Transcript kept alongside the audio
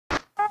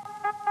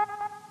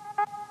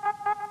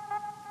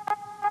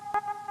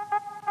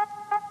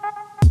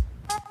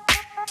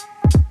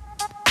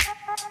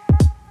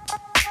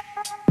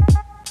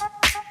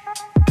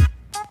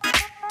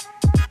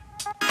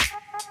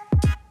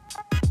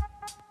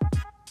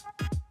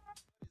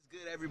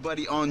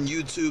Everybody on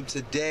YouTube,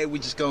 today we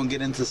just gonna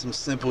get into some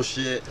simple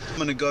shit. I'm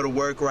gonna go to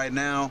work right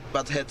now,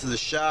 about to head to the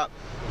shop.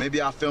 Maybe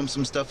I'll film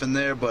some stuff in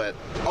there, but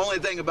only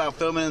thing about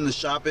filming in the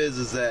shop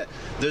is that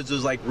there's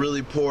just like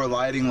really poor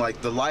lighting.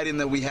 Like the lighting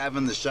that we have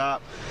in the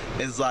shop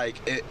is like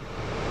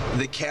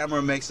the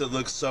camera makes it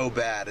look so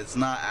bad. It's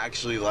not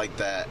actually like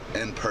that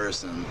in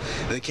person.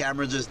 The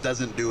camera just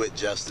doesn't do it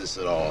justice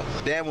at all.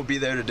 Dan will be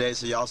there today,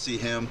 so y'all see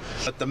him.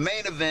 But the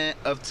main event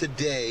of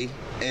today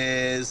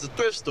is the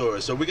thrift store.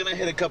 So we're gonna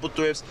hit a couple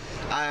thrifts.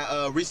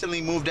 I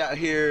recently moved out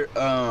here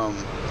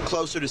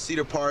closer to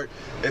Cedar Park.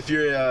 If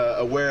you're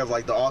aware of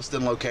like the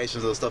Austin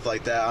locations and stuff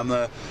like that,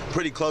 I'm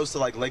pretty close to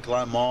like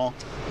Lakeline Mall.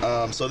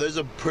 So there's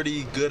a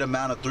pretty good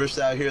amount of thrifts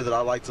out here that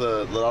I like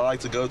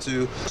to go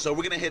to. So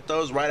we're gonna hit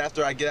those right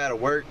after I get out of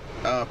work,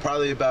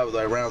 probably about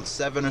like around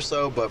 7 or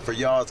so, but for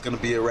y'all it's gonna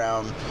be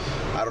around,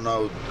 I don't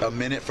know, a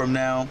minute from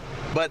now.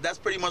 But that's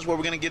pretty much what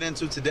we're gonna get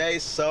into today,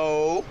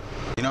 so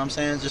you know what I'm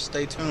saying, just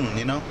stay tuned,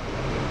 you know.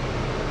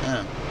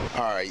 Yeah.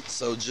 Alright,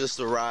 so just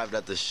arrived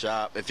at the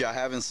shop. If y'all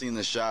haven't seen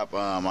the shop,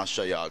 I'll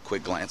show y'all a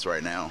quick glance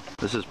right now.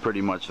 This is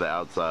pretty much the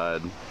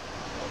outside.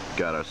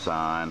 Got our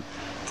sign,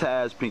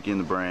 Taz, Pinky and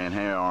the Brain,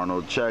 Hey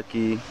Arnold,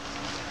 Chucky,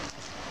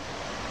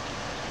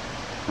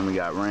 and we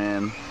got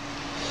Ren.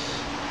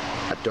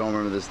 I don't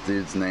remember this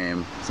dude's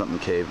name, something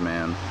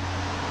Caveman.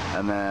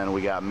 And then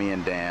we got me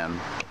and Dan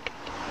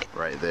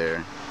right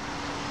there.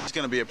 It's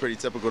gonna be a pretty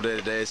typical day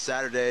today.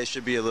 Saturday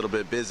should be a little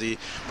bit busy.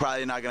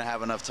 Probably not gonna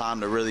have enough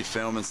time to really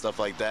film and stuff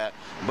like that.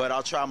 But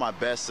I'll try my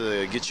best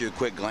to get you a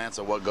quick glance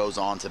of what goes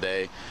on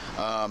today.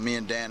 Me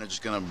and Dan are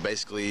just gonna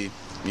basically,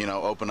 you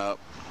know, open up,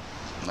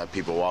 let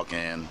people walk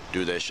in,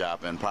 do their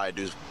shopping, probably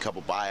do a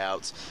couple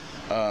buyouts.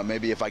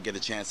 Maybe if I get a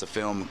chance to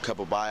film a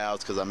couple buyouts,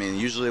 because I mean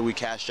usually we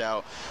cash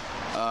out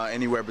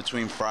anywhere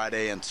between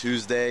Friday and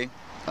Tuesday.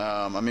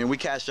 I mean we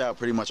cash out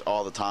pretty much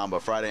all the time,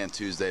 but Friday and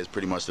Tuesday is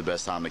pretty much the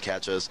best time to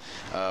catch us.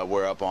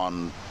 We're up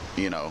on,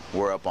 you know,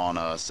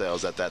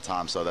 sales at that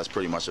time, so that's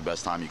pretty much the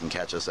best time you can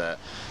catch us at.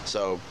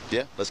 So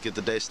yeah, let's get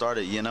the day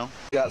started, you know.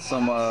 Got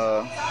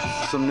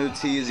some new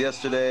teas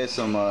yesterday,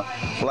 some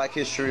Black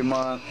History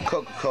Month,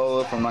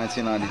 Coca-Cola from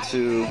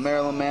 1992,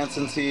 Marilyn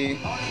Manson tea.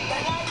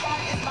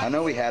 I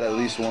know we had at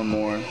least one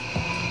more.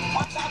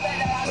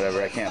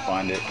 Whatever, I can't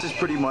find it. This is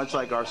pretty much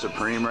like our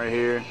Supreme right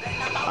here.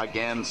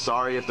 Again,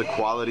 sorry if the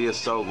quality is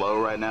so low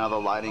right now. The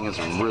lighting is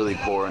really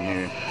poor in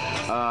here.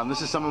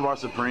 This is some of our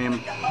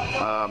Supreme.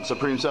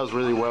 Supreme sells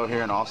really well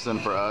here in Austin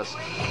for us.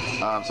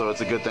 So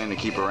it's a good thing to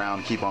keep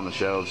around, keep on the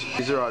shelves.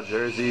 These are our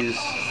jerseys.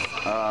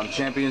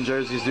 Champion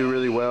jerseys do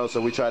really well,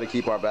 so we try to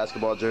keep our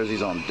basketball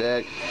jerseys on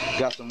deck.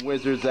 Got some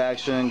Wizards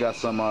action, got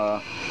some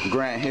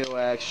Grant Hill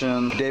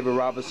action. David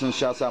Robinson,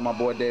 shouts out my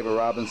boy David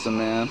Robinson,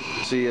 man.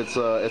 See, it's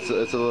a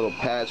little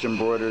patch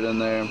embroidered in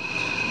there.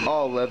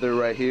 All leather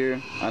right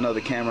here. I know the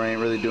camera ain't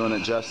really doing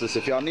it justice.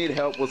 If y'all need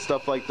help with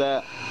stuff like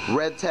that,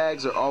 red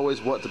tags are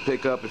always what to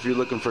pick up if you're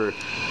looking for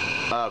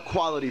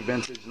quality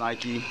vintage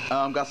Nike.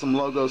 Got some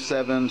Logo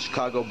 7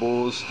 Chicago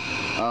Bulls,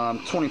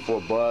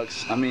 24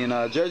 bucks. I mean,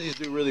 jerseys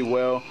do really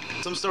well.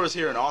 Some stores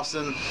here in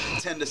Austin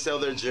tend to sell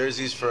their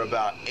jerseys for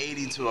about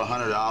 $80 to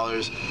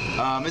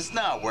 $100. It's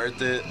not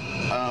worth it,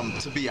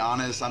 to be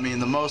honest. I mean,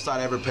 the most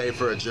I'd ever pay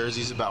for a jersey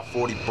is about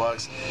 40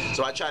 bucks.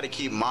 So I try to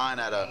keep mine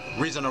at a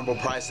reasonable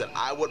price that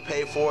I would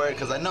pay for it,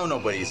 because I know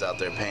nobody's out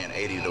there paying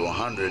 80 to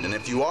 100. And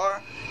if you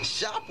are,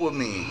 shop with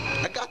me.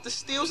 I got the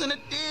steals and the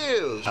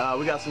deals.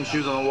 We got some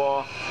shoes on the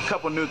wall. A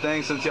couple new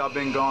things since y'all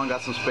been gone.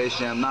 Got some Space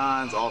Jam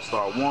 9s,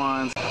 All-Star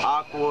 1s,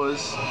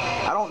 Aquas.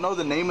 I don't know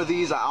the name of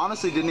these. I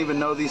honestly didn't even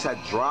know these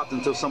had dropped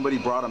until somebody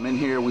brought them in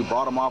here. We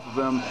bought them off of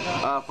them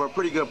for a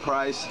pretty good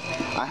price.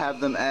 I have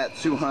them at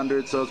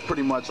 $200, so it's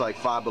pretty much like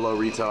 $5 below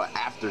retail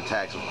after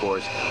tax, of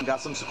course.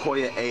 Got some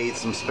Sequoia 8s,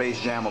 some Space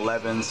Jam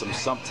 11s, some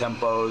Sump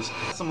Tempos,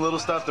 some little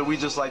stuff that we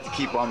just like to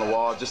keep on the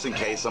wall just in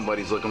case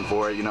somebody's looking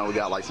for it. You know, we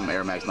got like some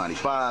Air Max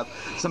 95,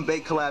 some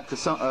Bait Collab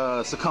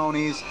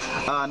Sauconys,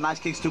 Nice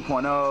Kicks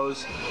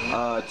 2.0s,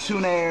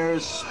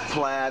 Tunairs,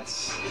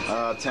 Plats,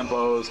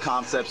 Tempos,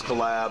 Concepts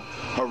Collab,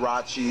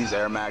 Hirachis,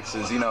 Air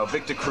Maxes, you know,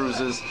 Victor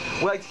Cruzes.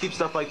 We like to keep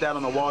stuff like that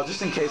on the wall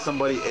just in case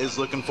somebody is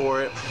looking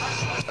for it.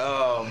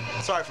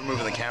 Sorry for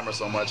moving the camera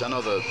so much. I know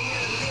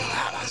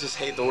I just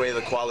hate the way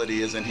the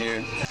quality is in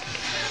here.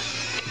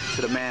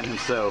 To the man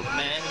himself.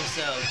 Man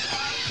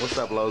himself. What's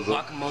up, Lozo?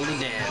 Guacamole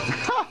Dan.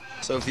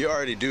 So if you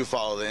already do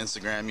follow the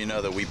Instagram, you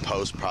know that we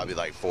post probably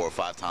like 4 or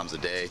 5 times a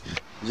day.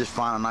 You just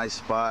find a nice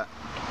spot,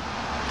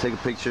 take a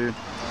picture,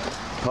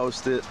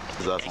 post it.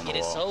 Get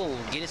it sold,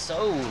 get it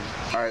sold.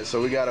 All right,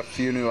 so we got a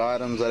few new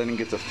items. I didn't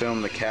get to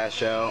film the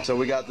cash out. So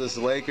we got this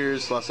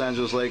Lakers, Los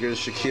Angeles Lakers,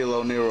 Shaquille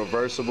O'Neal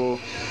reversible.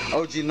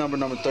 OG number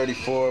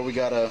 34. We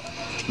got a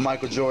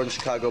Michael Jordan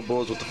Chicago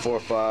Bulls with the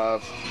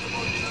 4-5.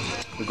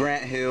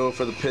 Grant Hill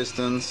for the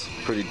Pistons,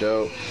 pretty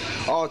dope.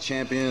 All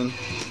champion.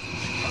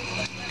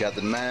 Got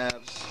the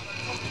Mavs.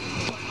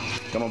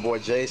 Got my boy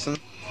Jason.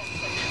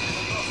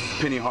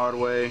 Penny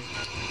Hardaway,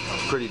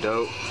 pretty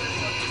dope.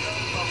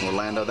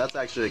 Orlando. That's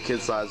actually a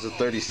kid size. It's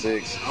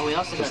 36. Oh, we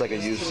also it's got like a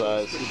youth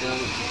size.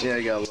 Yeah,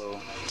 you got a little.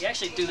 He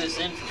actually threw this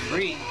in for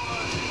free.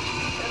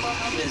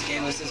 He just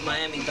gave us his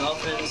Miami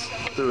Dolphins.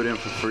 Threw it in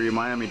for free.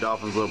 Miami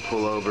Dolphins little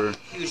pullover.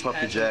 Huge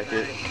puffy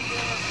jacket.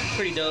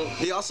 Pretty dope.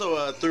 He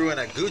also threw in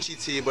a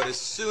Gucci tee, but as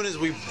soon as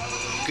we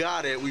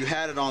got it, we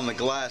had it on the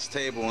glass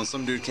table, and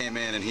some dude came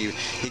in and he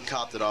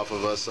copped it off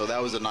of us, so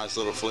that was a nice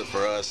little flip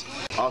for us.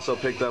 Also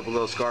picked up a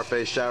little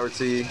Scarface shower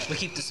tee. We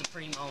keep the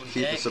Supreme on deck.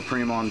 Keep the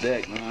Supreme on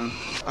deck, man.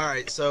 All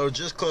right, so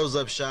just closed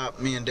up shop.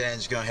 Me and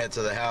Dan's gonna head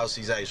to the house.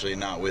 He's actually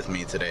not with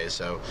me today,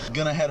 so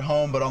gonna head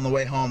home, but on the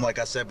way home, like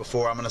I said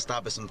before, I'm gonna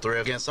stop at some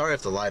Thrift. Again, sorry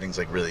if the lighting's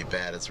like really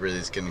bad. It's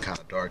getting kind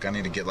of dark. I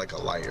need to get like a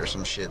light or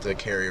some shit to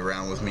carry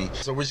around with me.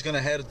 So we're just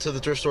gonna head to the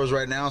thrift stores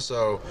right now,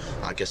 so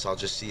I guess I'll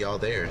just see y'all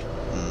there.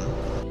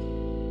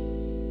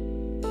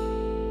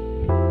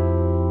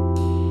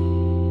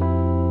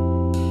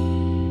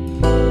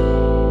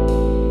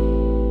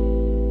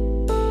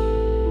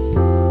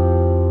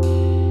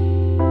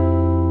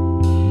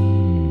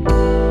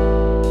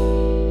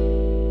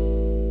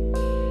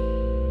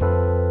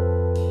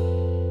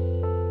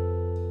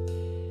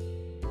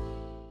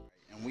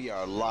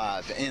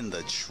 Live in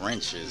the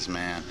trenches,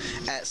 man,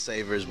 at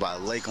Savers by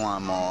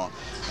Lakeline Mall.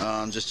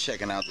 Just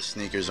checking out the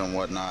sneakers and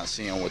whatnot,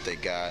 seeing what they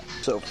got.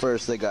 So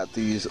first they got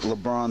these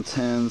LeBron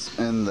 10s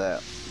in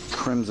that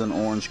crimson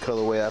orange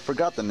colorway. I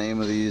forgot the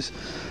name of these.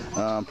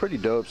 Pretty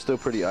dope, still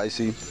pretty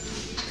icy.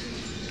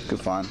 Good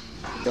find.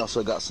 They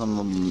also got some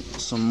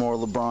more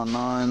LeBron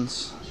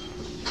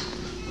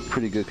 9s.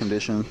 Pretty good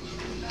condition.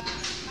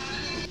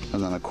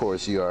 And then of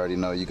course you already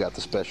know you got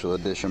the special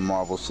edition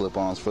Marvel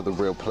slip-ons for the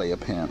real player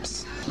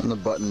pimps. In the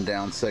button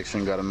down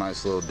section got a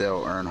nice little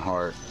Dale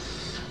Earnhardt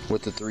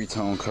with the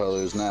 3-tone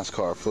colors,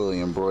 NASCAR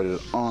fully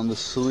embroidered on the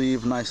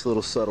sleeve. Nice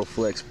little subtle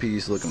flex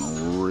piece,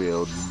 looking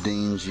real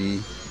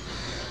dingy.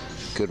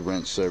 Good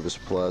wrench service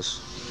plus.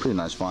 Pretty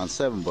nice find,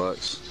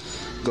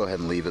 $7. Go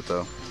ahead and leave it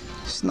though.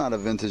 It's not a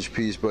vintage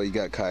piece, but you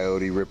got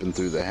Coyote ripping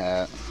through the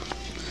hat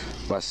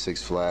by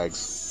Six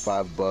Flags.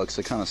 $5.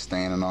 They're kind of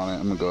standing on it.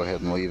 I'm gonna go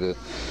ahead and leave it,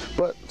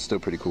 but still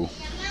pretty cool.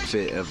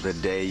 Fit of the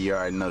day, you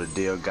already know the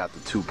deal. Got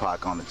the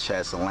Tupac on the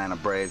chest, Atlanta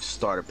Braves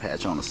starter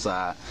patch on the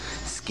side,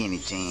 skinny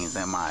jeans,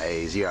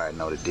 MIAs. You already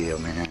know the deal,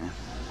 man.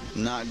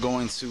 Not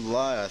going to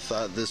lie, I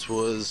thought this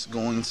was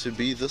going to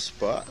be the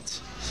spot.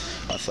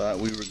 I thought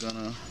we were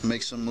gonna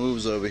make some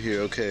moves over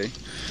here. Okay,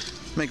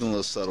 making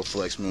little subtle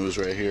flex moves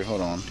right here. Hold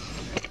on.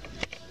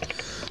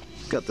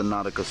 Got the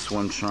Nautica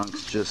swim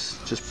trunks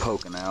just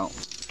poking out.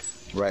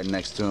 Right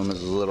next to him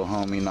is a little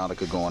homie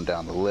Nautica going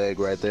down the leg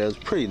right there. It's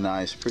pretty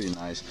nice, pretty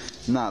nice.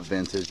 Not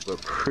vintage,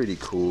 but pretty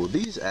cool.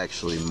 These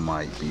actually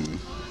might be.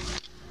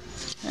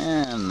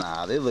 And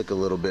nah, they look a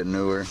little bit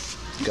newer.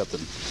 Got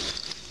the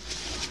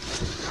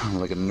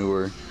like a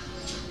newer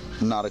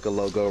Nautica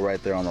logo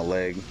right there on the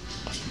leg.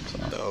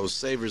 So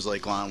Savers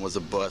Lakeline was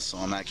a bust, so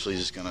I'm actually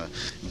just gonna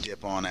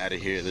dip on out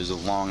of here. There's a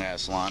long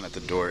ass line at the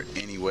door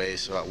anyway,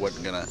 so I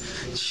wasn't gonna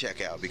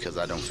check out because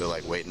I don't feel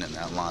like waiting in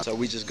that line. So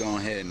we just go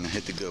ahead and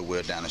hit the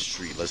Goodwill down the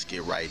street. Let's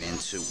get right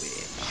into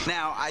it.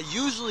 Now, I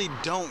usually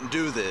don't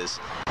do this.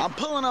 I'm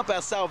pulling up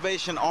at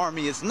Salvation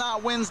Army. It's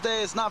not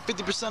Wednesday, it's not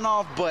 50%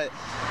 off, but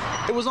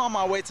it was on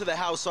my way to the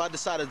house, so I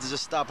decided to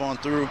just stop on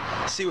through,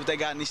 see if they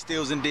got any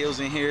steals and deals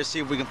in here, see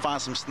if we can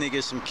find some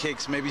sneakers, some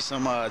kicks, maybe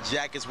some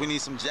jackets. We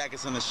need some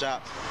jackets in the shop.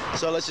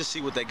 So let's just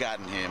see what they got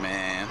in here,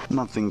 man.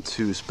 Nothing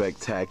too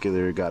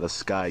spectacular. Got a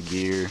Sky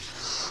Gear,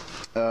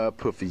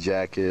 puffy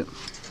jacket,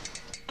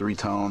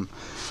 3-tone.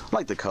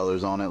 Like the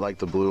colors on it, like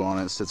the blue on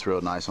it. Sits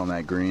real nice on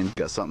that green.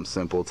 Got something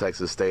simple,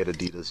 Texas State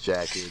Adidas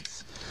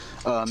jackets.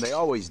 They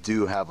always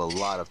do have a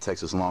lot of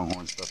Texas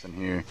Longhorn stuff in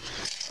here.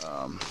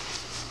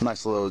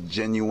 Nice little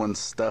genuine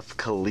stuff,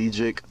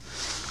 collegiate.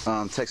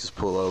 Texas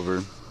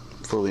pullover,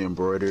 fully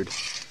embroidered.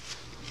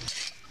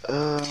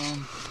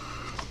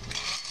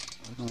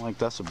 Like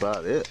that's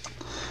about it.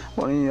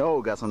 Well, you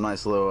know, got some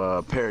nice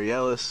little Perry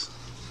Ellis.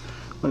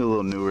 Look a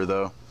little newer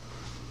though.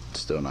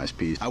 Still a nice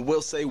piece. I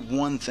will say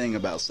one thing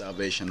about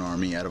Salvation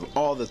Army. Out of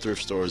all the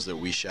thrift stores that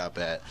we shop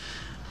at,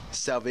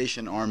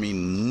 Salvation Army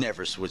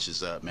never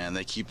switches up, man.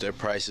 They keep their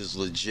prices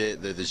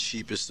legit. They're the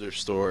cheapest thrift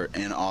store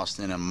in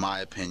Austin, in my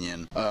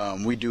opinion.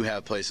 We do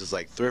have places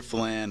like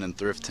Thriftland and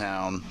Thrift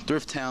Town.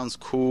 Thrift Town's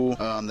cool.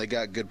 They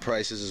got good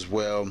prices as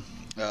well.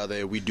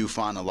 We do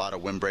find a lot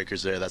of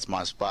windbreakers there. That's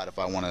my spot.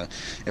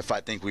 If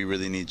I think we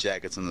really need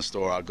jackets in the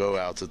store, I'll go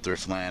out to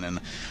Thriftland and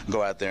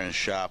go out there and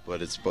shop,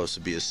 but it's supposed to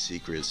be a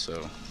secret,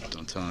 so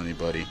don't tell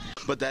anybody.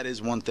 But that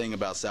is one thing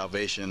about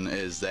Salvation,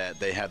 is that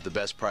they have the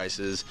best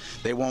prices.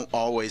 They won't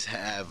always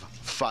have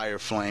Fire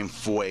Flame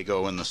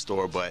Fuego in the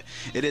store, but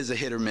it is a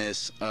hit or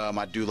miss.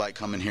 I do like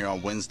coming here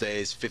on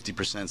Wednesdays,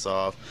 50%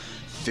 off,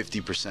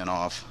 50%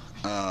 off.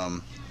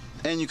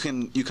 And you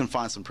can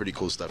find some pretty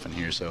cool stuff in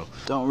here. So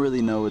don't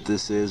really know what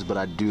this is, but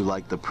I do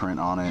like the print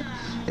on it.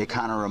 It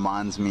kind of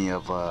reminds me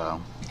of I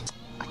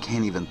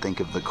can't even think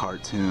of the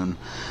cartoon.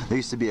 There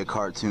used to be a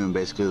cartoon,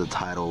 basically the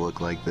title looked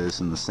like this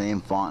and the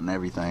same font and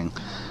everything.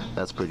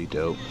 That's pretty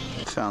dope.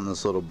 Found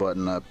this little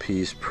button-up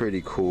piece,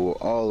 pretty cool,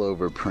 all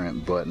over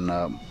print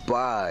button-up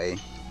by,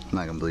 I'm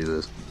not gonna believe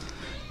this,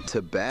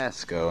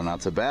 Tabasco. Now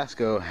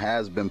Tabasco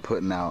has been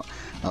putting out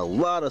a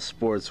lot of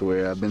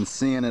sportswear. I've been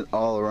seeing it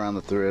all around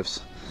the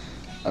thrifts.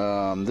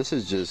 This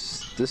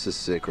is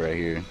sick right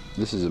here.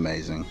 This is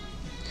amazing.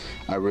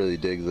 I really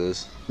dig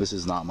this. This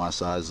is not my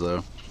size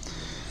though.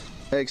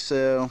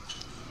 XL.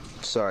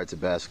 Sorry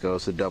Tabasco,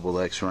 it's a double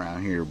X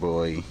around here,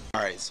 boy.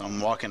 Alright, so I'm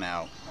walking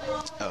out,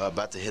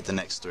 about to hit the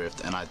next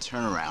thrift, and I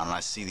turn around and I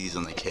see these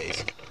in the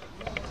case.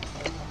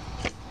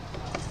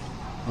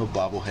 Little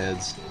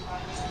bobbleheads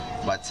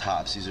by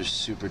Tops. These are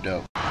super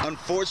dope.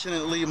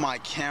 Unfortunately, my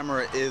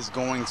camera is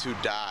going to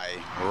die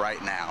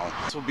right now.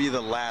 This will be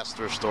the last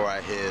thrift store I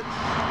hit.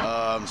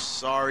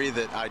 Sorry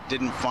that I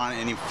didn't find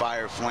any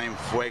Fire Flame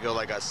Fuego.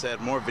 Like I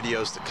said, more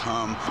videos to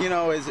come. You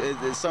know,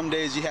 some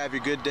days you have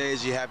your good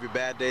days, you have your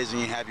bad days,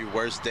 and you have your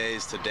worst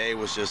days. Today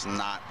was just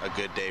not a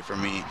good day for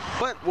me.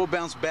 But we'll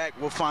bounce back.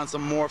 We'll find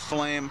some more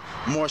flame.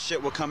 More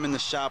shit will come in the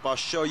shop. I'll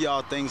show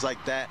y'all things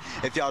like that.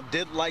 If y'all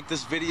did like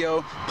this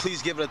video,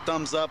 please give it a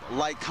thumbs up,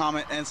 like,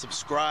 comment, and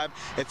subscribe.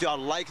 If y'all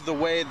like the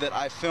way that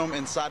I film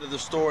inside of the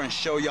store and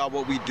show y'all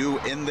what we do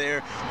in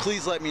there,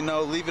 please let me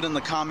know. Leave it in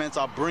the comments.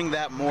 I'll bring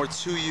that more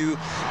to you.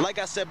 Like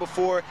I said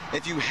before,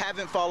 if you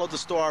haven't followed the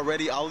store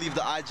already, I'll leave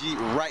the IG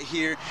right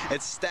here.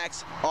 It's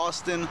Stacks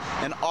Austin,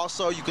 and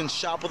also you can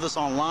shop with us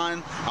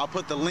online. I'll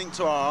put the link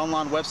to our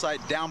online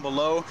website down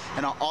below,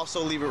 and I'll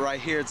also leave it right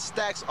here. It's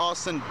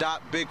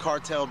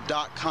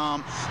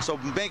stacksaustin.bigcartel.com. So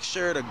make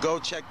sure to go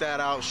check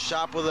that out.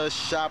 Shop with us,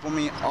 shop with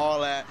me,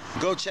 all that.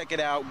 Go check it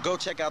out. Go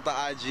check out the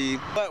IG.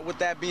 But with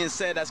that being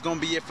said, that's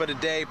gonna be it for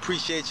today.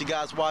 Appreciate you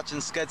guys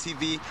watching Scud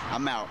TV.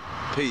 I'm out.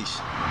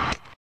 Peace.